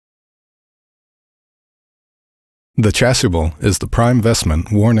The chasuble is the prime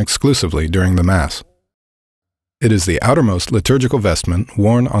vestment worn exclusively during the Mass. It is the outermost liturgical vestment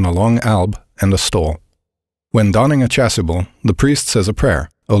worn on a long alb and a stole. When donning a chasuble, the priest says a prayer,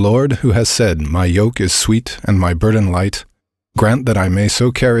 "O Lord, who has said, 'My yoke is sweet and my burden light,' grant that I may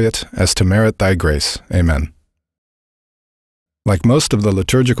so carry it as to merit thy grace. Amen." Like most of the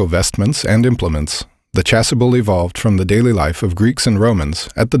liturgical vestments and implements, the chasuble evolved from the daily life of Greeks and Romans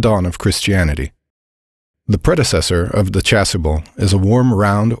at the dawn of Christianity. The predecessor of the chasuble is a warm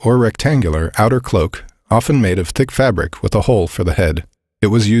round or rectangular outer cloak, often made of thick fabric with a hole for the head. It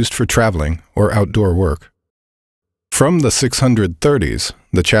was used for traveling or outdoor work. From the 630s,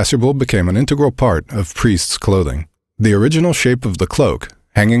 the chasuble became an integral part of priests' clothing. The original shape of the cloak,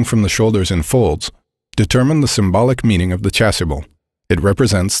 hanging from the shoulders in folds, determined the symbolic meaning of the chasuble. It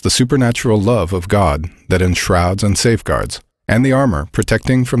represents the supernatural love of God that enshrouds and safeguards, and the armor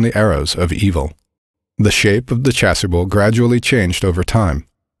protecting from the arrows of evil. The shape of the chasuble gradually changed over time.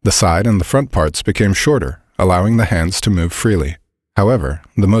 The side and the front parts became shorter, allowing the hands to move freely. However,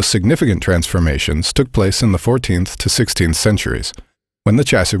 the most significant transformations took place in the 14th to 16th centuries, when the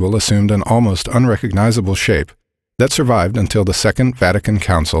chasuble assumed an almost unrecognizable shape that survived until the Second Vatican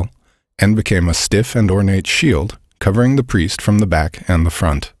Council and became a stiff and ornate shield covering the priest from the back and the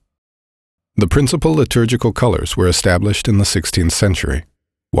front. The principal liturgical colors were established in the 16th century: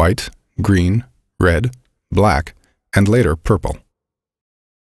 white, green, red, black, and later purple.